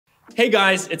Hey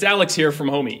guys, it's Alex here from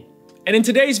Homey. And in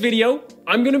today's video,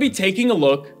 I'm going to be taking a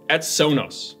look at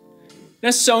SONOS. Now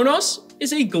SONOS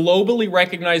is a globally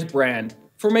recognized brand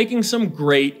for making some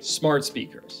great smart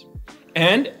speakers.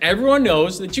 And everyone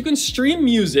knows that you can stream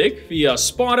music via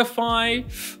Spotify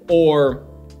or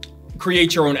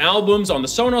create your own albums on the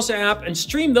SONOS app and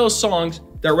stream those songs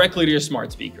directly to your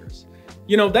smart speakers.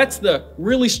 You know, that's the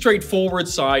really straightforward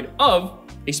side of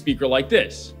a speaker like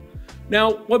this.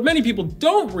 Now, what many people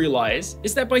don't realize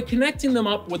is that by connecting them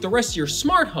up with the rest of your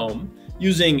smart home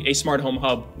using a smart home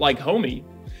hub like Homey,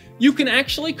 you can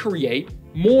actually create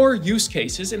more use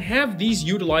cases and have these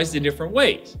utilized in different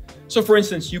ways. So for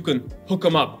instance, you can hook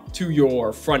them up to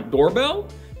your front doorbell,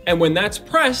 and when that's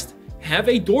pressed, have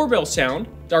a doorbell sound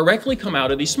directly come out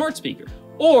of the smart speaker.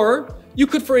 Or you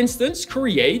could, for instance,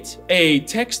 create a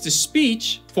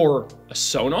text-to-speech for a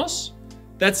SONOS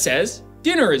that says,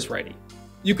 "Dinner is ready."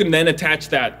 You can then attach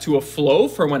that to a flow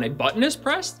for when a button is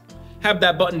pressed, have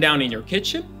that button down in your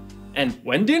kitchen, and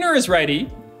when dinner is ready,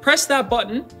 press that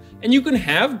button, and you can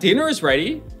have "dinner is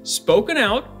ready" spoken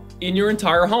out in your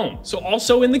entire home. So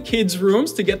also in the kids'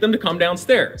 rooms to get them to come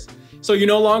downstairs. So you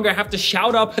no longer have to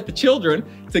shout up at the children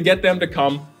to get them to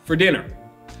come for dinner.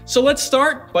 So let's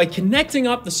start by connecting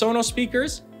up the SONOS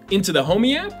speakers into the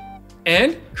Homey app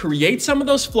and create some of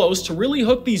those flows to really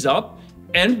hook these up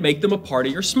and make them a part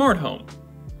of your smart home.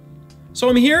 So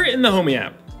I'm here in the Homey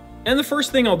app, and the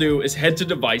first thing I'll do is head to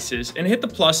devices and hit the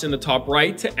plus in the top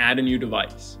right to add a new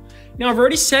device. Now I've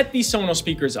already set these SONOS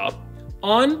speakers up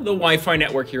on the Wi-Fi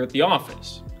network here at the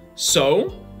office.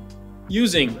 So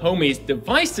using Homey's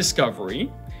device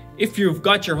discovery, if you've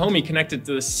got your Homey connected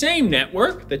to the same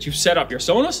network that you've set up your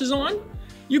SONOSes on,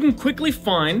 you can quickly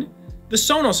find the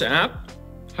SONOS app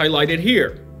highlighted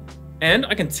here. And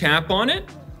I can tap on it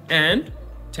and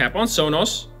tap on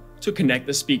SONOS to connect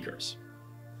the speakers.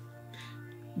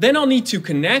 Then I'll need to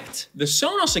connect the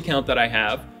SONOS account that I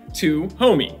have to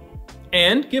Homey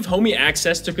and give Homey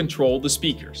access to control the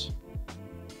speakers.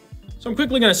 So I'm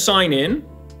quickly going to sign in.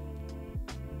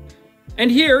 And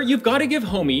here you've got to give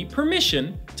Homey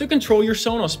permission to control your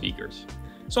SONOS speakers.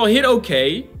 So I'll hit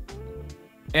OK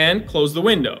and close the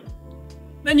window.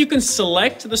 Then you can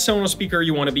select the SONOS speaker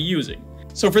you want to be using.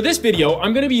 So for this video,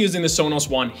 I'm going to be using the SONOS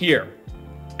One here.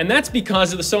 And that's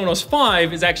because the SONOS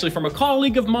Five is actually from a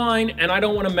colleague of mine, and I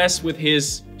don't want to mess with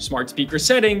his smart speaker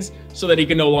settings so that he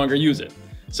can no longer use it.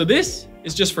 So this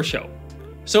is just for show.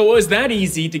 So it was that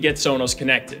easy to get SONOS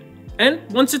connected. And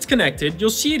once it's connected, you'll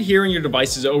see it here in your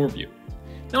device's overview.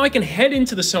 Now I can head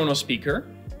into the SONOS speaker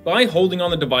by holding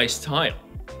on the device tile.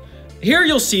 Here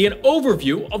you'll see an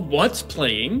overview of what's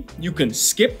playing. You can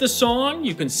skip the song,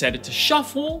 you can set it to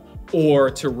shuffle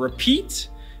or to repeat.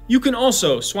 You can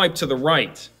also swipe to the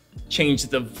right, change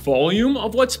the volume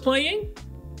of what's playing.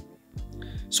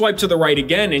 Swipe to the right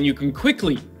again and you can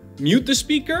quickly mute the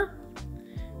speaker.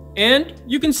 And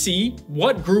you can see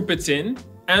what group it's in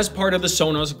as part of the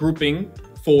SONOS grouping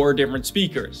for different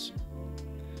speakers.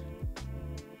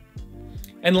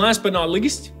 And last but not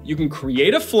least, you can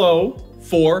create a flow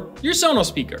for your SONOS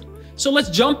speaker. So let's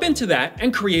jump into that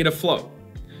and create a flow.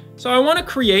 So I want to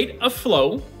create a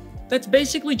flow that's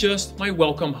basically just my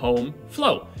welcome home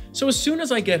flow. So as soon as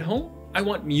I get home, I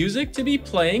want music to be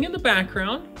playing in the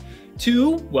background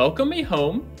to welcome me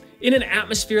home in an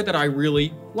atmosphere that I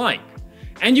really like.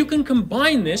 And you can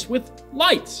combine this with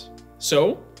lights.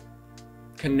 So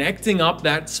connecting up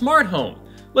that smart home.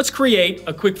 Let's create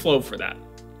a quick flow for that.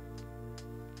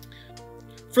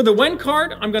 For the when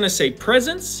card, I'm gonna say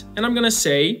presence, and I'm gonna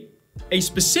say a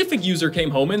specific user came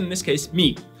home, and in this case,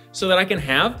 me, so that I can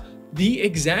have the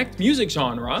exact music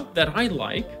genre that I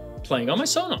like playing on my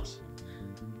SONOS.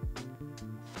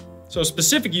 So a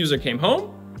specific user came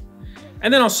home,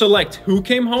 and then I'll select who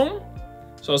came home.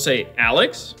 So I'll say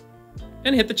Alex,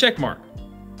 and hit the check mark.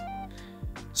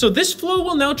 So this flow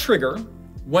will now trigger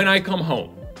when I come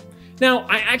home. Now,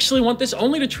 I actually want this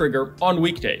only to trigger on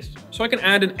weekdays. So I can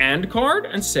add an and card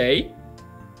and say,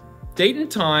 date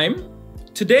and time,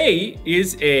 today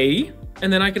is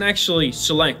and then I can actually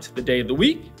select the day of the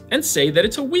week and say that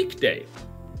it's a weekday.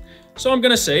 So I'm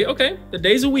gonna say, okay, the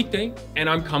day's a weekday and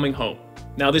I'm coming home.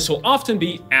 Now this will often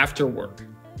be after work.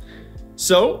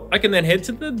 So I can then head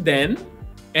to the then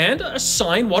and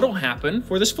assign what will happen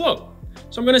for this flow.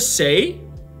 So I'm gonna say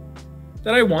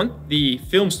that I want the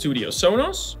film studio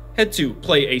SONOS, head to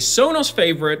play a SONOS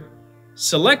favorite,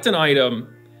 select an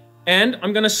item, and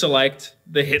I'm gonna select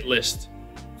the hit list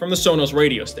from the SONOS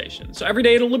radio station. So every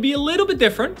day it'll be a little bit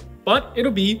different, but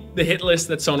it'll be the hit list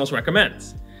that SONOS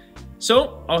recommends.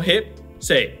 So I'll hit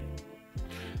save.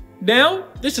 Now,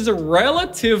 this is a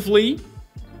relatively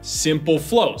simple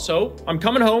flow. So I'm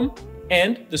coming home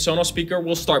and the Sonos speaker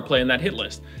will start playing that hit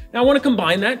list. Now I want to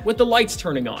combine that with the lights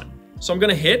turning on. So I'm going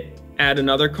to hit add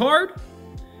another card,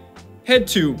 head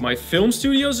to my film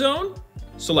studio zone,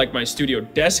 select my studio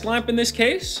desk lamp in this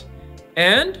case,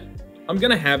 and I'm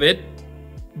going to have it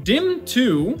dim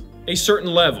to a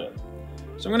certain level.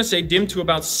 So I'm going to say dim to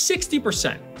about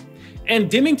 60%. And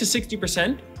dimming to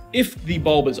 60%, if the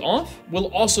bulb is off, will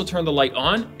also turn the light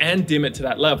on and dim it to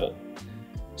that level.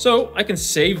 So I can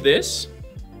save this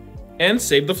and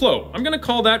save the flow. I'm going to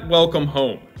call that Welcome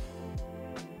Home.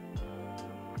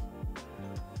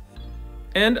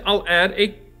 And I'll add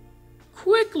a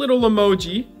quick little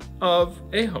emoji of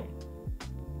a home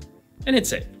and hit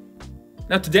save.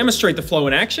 Now to demonstrate the flow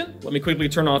in action, let me quickly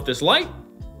turn off this light,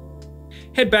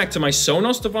 head back to my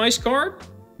Sonos device card,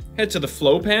 head to the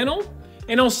flow panel,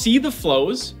 and I'll see the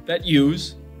flows that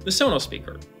use the Sonos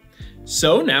speaker.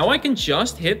 So now I can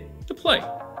just hit the play.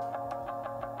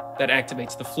 That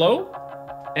activates the flow,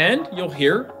 and you'll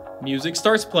hear music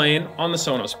starts playing on the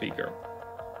Sonos speaker.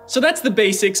 So that's the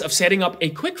basics of setting up a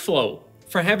quick flow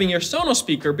for having your Sonos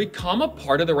speaker become a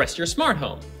part of the rest of your smart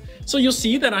home. So you'll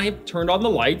see that I have turned on the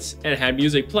lights and had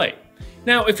music play.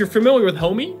 Now, if you're familiar with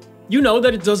Homey, you know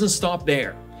that it doesn't stop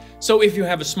there. So if you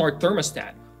have a smart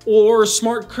thermostat or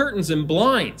smart curtains and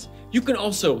blinds, you can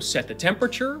also set the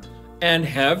temperature and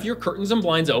have your curtains and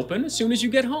blinds open as soon as you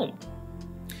get home.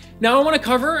 Now I want to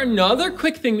cover another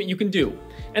quick thing that you can do,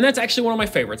 and that's actually one of my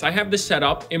favorites. I have this set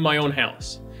up in my own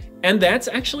house, and that's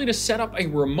actually to set up a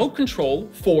remote control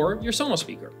for your Sonos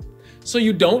speaker. So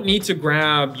you don't need to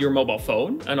grab your mobile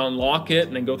phone and unlock it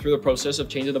and then go through the process of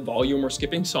changing the volume or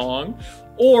skipping song,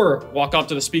 or walk up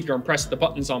to the speaker and press the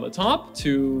buttons on the top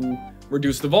to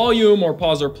reduce the volume or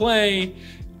pause or play.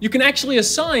 You can actually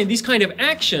assign these kind of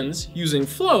actions using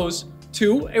flows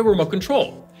to a remote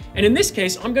control. And in this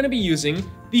case, I'm going to be using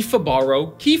the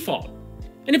Fabaro key fob.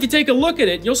 And if you take a look at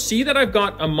it, you'll see that I've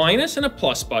got a minus and a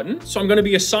plus button. So I'm going to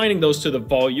be assigning those to the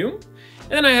volume.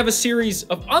 And then I have a series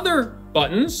of other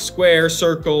buttons, square,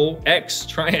 circle, X,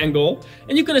 triangle,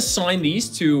 and you can assign these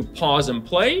to pause and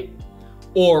play,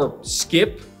 or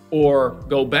skip, or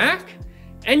go back.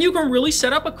 And you can really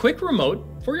set up a quick remote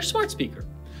for your smart speaker.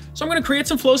 So I'm going to create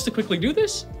some flows to quickly do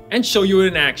this and show you it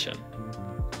in action.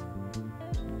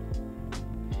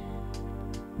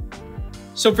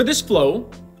 So for this flow,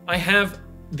 I have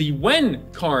the when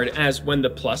card as when the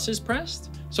plus is pressed.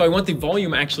 So I want the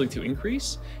volume actually to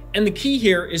increase. And the key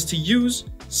here is to use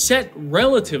set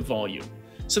relative volume.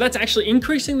 So that's actually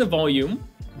increasing the volume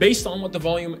based on what the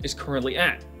volume is currently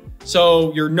at.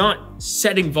 So you're not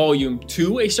setting volume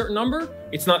to a certain number.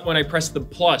 It's not when I press the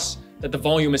plus that the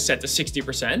volume is set to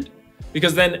 60%,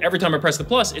 because then every time I press the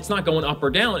plus, it's not going up or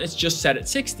down, it's just set at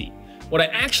 60. What I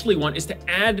actually want is to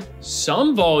add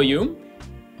some volume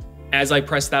as I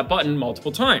press that button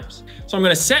multiple times. So I'm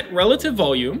going to set relative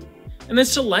volume and then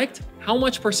select how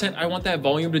much percent I want that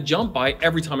volume to jump by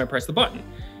every time I press the button.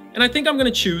 And I think I'm going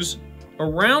to choose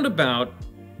around about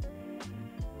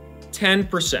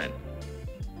 10%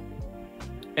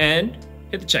 and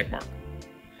hit the check mark.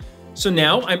 So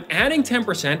now I'm adding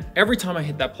 10% every time I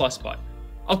hit that plus button.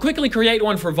 I'll quickly create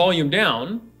one for volume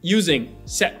down using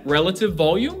set relative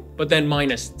volume, but then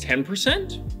minus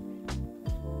 10%.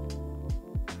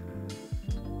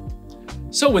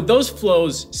 So with those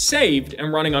flows saved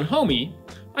and running on Homey,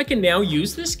 I can now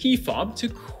use this key fob to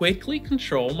quickly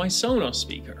control my Sonos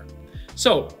speaker.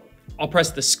 So I'll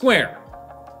press the square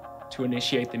to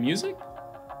initiate the music.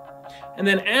 And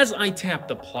then as I tap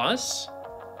the plus,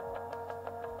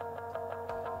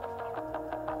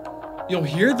 you'll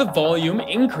hear the volume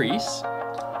increase.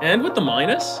 And with the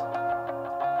minus,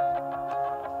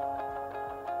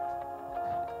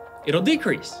 it'll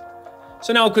decrease.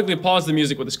 So now I'll quickly pause the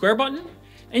music with the square button.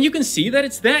 And you can see that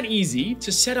it's that easy to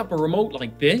set up a remote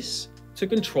like this to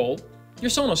control your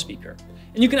Sonos speaker.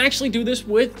 And you can actually do this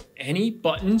with any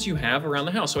buttons you have around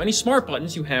the house. So any smart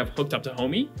buttons you have hooked up to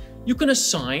Homey, you can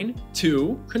assign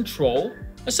to control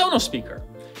a Sonos speaker.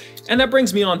 And that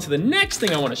brings me on to the next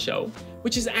thing I want to show,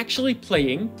 which is actually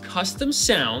playing custom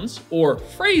sounds or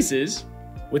phrases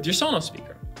with your Sonos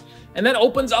speaker. And that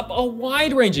opens up a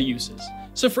wide range of uses.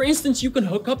 So for instance, you can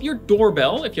hook up your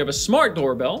doorbell, if you have a smart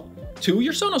doorbell, to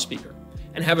your Sonos speaker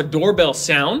and have a doorbell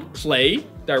sound play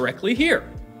directly here.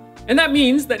 And that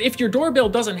means that if your doorbell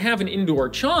doesn't have an indoor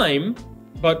chime,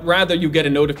 but rather you get a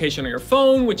notification on your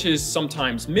phone, which is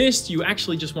sometimes missed, you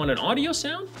actually just want an audio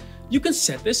sound, you can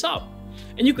set this up.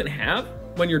 And you can have,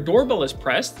 when your doorbell is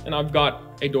pressed, and I've got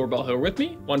a doorbell here with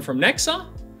me, one from Nexa,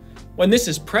 when this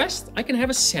is pressed, I can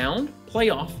have a sound play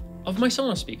off of my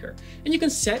Sonos speaker. And you can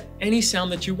set any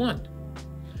sound that you want.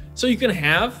 So you can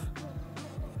have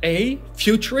a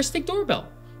futuristic doorbell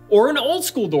or an old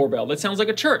school doorbell that sounds like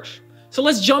a church. So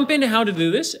let's jump into how to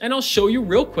do this, and I'll show you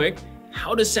real quick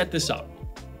how to set this up.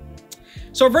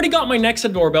 So I've already got my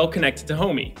Nexa doorbell connected to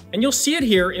Homey, and you'll see it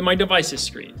here in my devices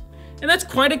screen. And that's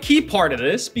quite a key part of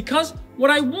this, because what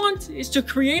I want is to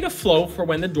create a flow for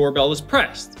when the doorbell is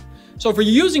pressed. So if you're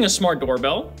using a smart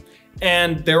doorbell,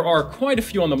 and there are quite a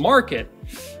few on the market,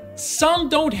 some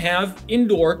don't have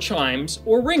indoor chimes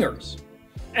or ringers.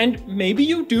 And maybe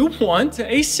you do want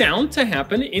a sound to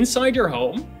happen inside your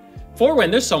home for when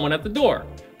there's someone at the door,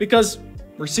 because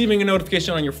receiving a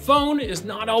notification on your phone is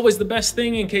not always the best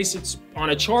thing in case it's on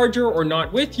a charger or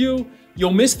not with you.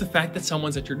 You'll miss the fact that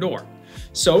someone's at your door.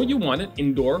 So you want an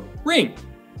indoor ring.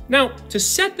 Now, to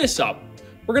set this up,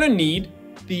 we're gonna need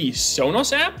the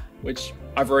SONOS app, which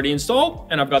I've already installed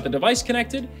and I've got the device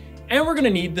connected, and we're gonna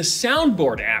need the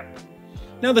soundboard app.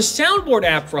 Now, the soundboard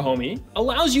app for Homey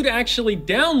allows you to actually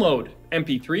download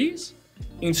MP3s,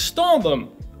 install them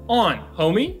on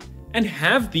Homey, and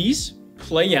have these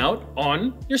play out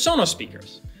on your SONOS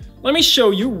speakers. Let me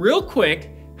show you real quick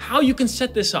how you can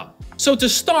set this up. So to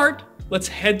start, let's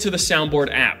head to the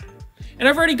soundboard app. And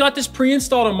I've already got this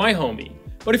pre-installed on my Homey,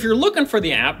 but if you're looking for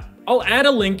the app, I'll add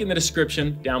a link in the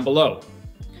description down below.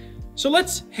 So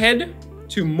let's head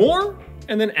to More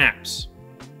and then Apps.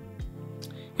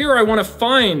 Here I want to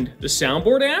find the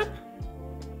soundboard app.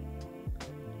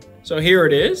 So here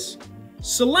it is.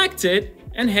 Select it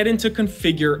and head into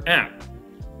Configure App.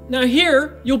 Now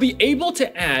here, you'll be able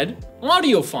to add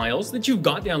audio files that you've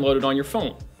got downloaded on your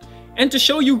phone. And to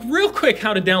show you real quick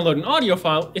how to download an audio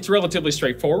file, it's relatively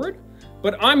straightforward,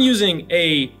 but I'm using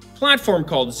a platform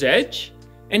called Zedge,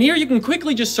 and here you can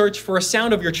quickly just search for a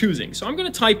sound of your choosing. So I'm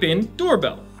gonna type in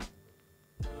doorbell.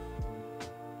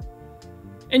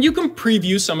 And you can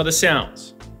preview some of the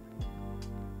sounds.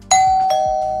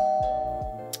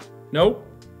 Nope.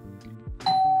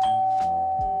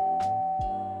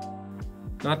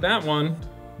 Not that one.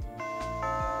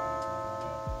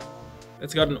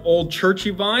 It's got an old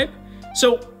churchy vibe.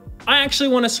 So I actually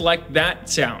want to select that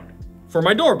sound for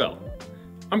my doorbell.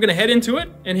 I'm going to head into it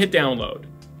and hit download.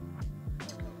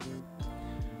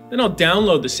 Then I'll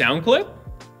download the sound clip,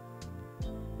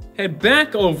 head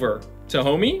back over to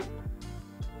Homey,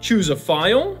 choose a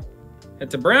file, head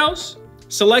to browse,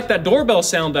 select that doorbell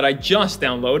sound that I just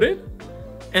downloaded,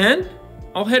 and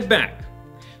I'll head back.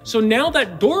 So now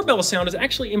that doorbell sound is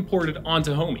actually imported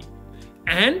onto Homey,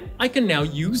 and I can now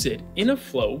use it in a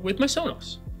flow with my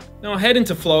SONOS. Now I'll head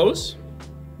into flows,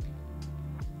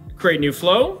 create new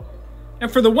flow,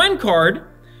 and for the when card,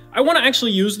 I want to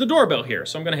actually use the doorbell here.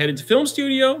 So I'm going to head into Film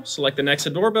Studio, select the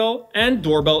Nexa doorbell, and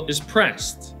doorbell is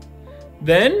pressed.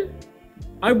 Then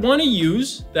I want to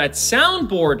use that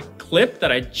soundboard clip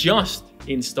that I just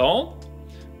installed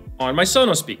on my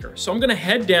SONOS speaker. So I'm going to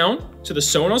head down to the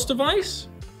SONOS device,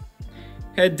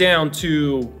 head down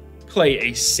to play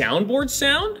a soundboard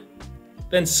sound,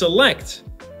 then select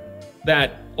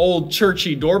that old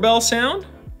churchy doorbell sound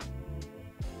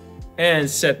and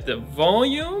set the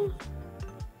volume,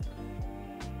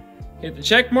 hit the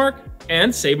check mark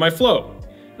and save my flow.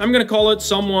 I'm gonna call it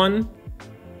Someone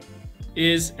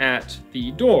is at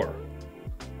the Door.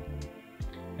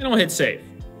 And I'll hit save.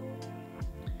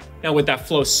 Now with that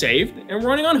flow saved and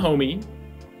running on Homey,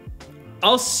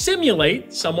 I'll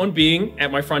simulate someone being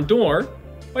at my front door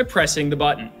by pressing the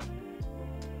button.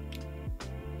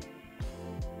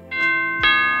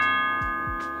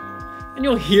 And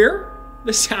you'll hear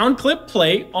the sound clip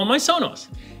play on my SONOS.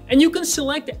 And you can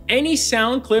select any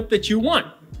sound clip that you want.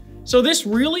 So this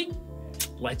really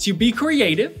lets you be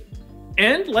creative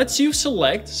and lets you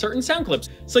select certain sound clips.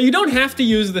 So you don't have to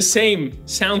use the same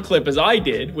sound clip as I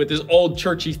did with this old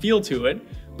churchy feel to it,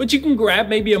 but you can grab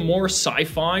maybe a more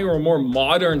sci-fi or a more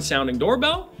modern sounding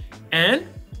doorbell and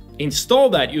install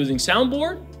that using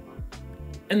soundboard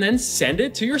and then send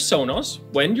it to your SONOS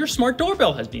when your smart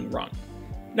doorbell has been rung.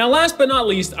 Now, last but not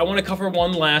least, I want to cover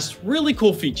one last really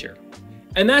cool feature,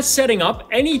 and that's setting up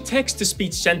any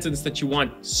text-to-speech sentence that you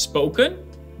want spoken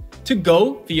to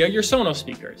go via your SONOS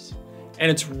speakers. And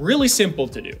it's really simple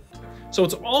to do. So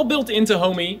it's all built into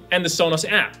Homey and the SONOS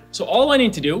app. So all I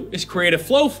need to do is create a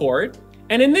flow for it.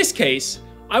 And in this case,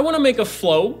 I want to make a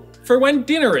flow for when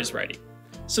dinner is ready,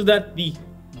 so that the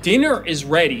dinner is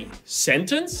ready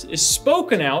sentence is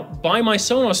spoken out by my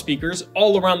SONOS speakers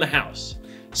all around the house.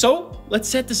 So let's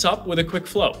set this up with a quick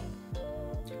flow.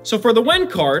 So for the when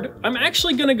card, I'm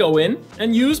actually going to go in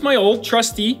and use my old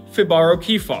trusty Fibaro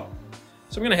key fob.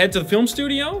 So I'm going to head to the Film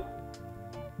Studio,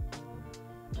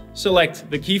 select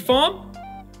the key fob,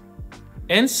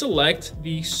 and select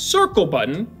the circle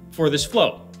button for this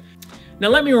flow. Now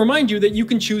let me remind you that you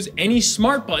can choose any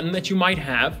smart button that you might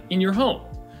have in your home.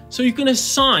 So you can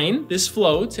assign this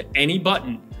flow to any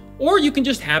button, or you can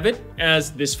just have it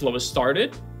as this flow is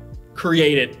started,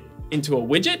 create it into a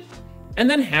widget, and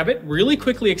then have it really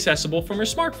quickly accessible from your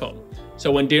smartphone.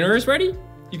 So when dinner is ready,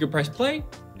 you can press play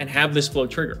and have this flow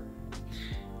trigger.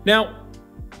 Now,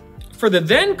 for the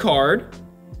then card,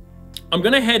 I'm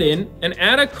gonna head in and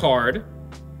add a card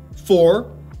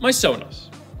for my Sonos.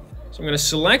 So I'm gonna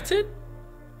select it.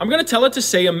 I'm gonna tell it to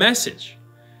say a message.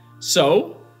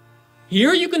 So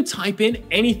here you can type in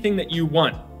anything that you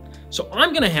want. So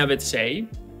I'm gonna have it say,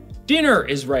 dinner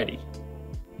is ready.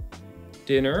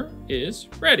 Dinner is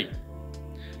ready.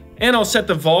 And I'll set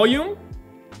the volume.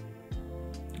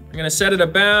 I'm gonna set it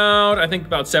about, I think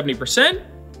about 70%.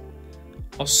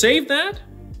 I'll save that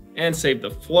and save the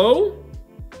flow.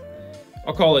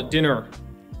 I'll call it dinner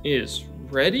is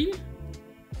ready.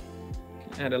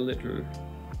 Add a little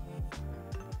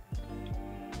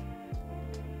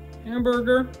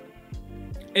hamburger.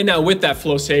 And now with that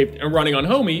flow saved and running on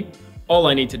Homey, all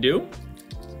I need to do,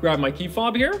 grab my key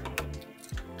fob here.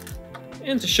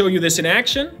 And to show you this in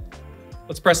action,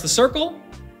 let's press the circle.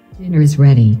 Dinner is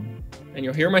ready. And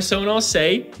you'll hear my Sonos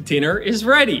say, dinner is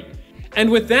ready. And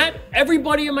with that,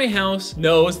 everybody in my house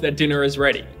knows that dinner is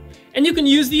ready. And you can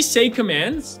use these say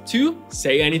commands to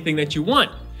say anything that you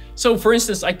want. So for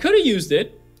instance, I could have used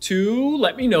it to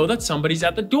let me know that somebody's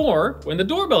at the door when the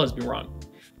doorbell has been rung.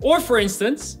 Or for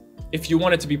instance, if you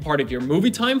want it to be part of your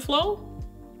movie time flow,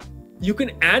 you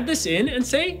can add this in and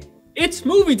say, it's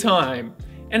movie time,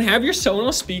 and have your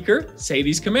Sonos speaker say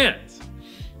these commands.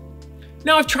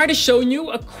 Now I've tried to show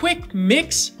you a quick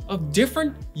mix of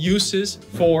different uses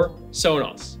for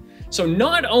Sonos. So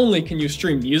not only can you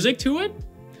stream music to it,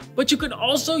 but you can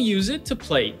also use it to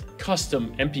play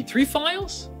custom MP3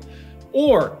 files,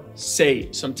 or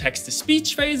say some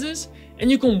text-to-speech phases, and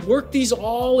you can work these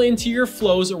all into your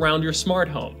flows around your smart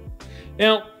home.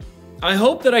 Now, I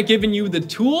hope that I've given you the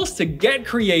tools to get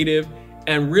creative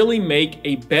and really make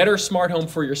a better smart home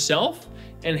for yourself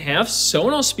and have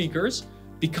Sonos speakers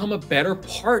become a better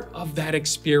part of that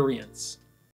experience.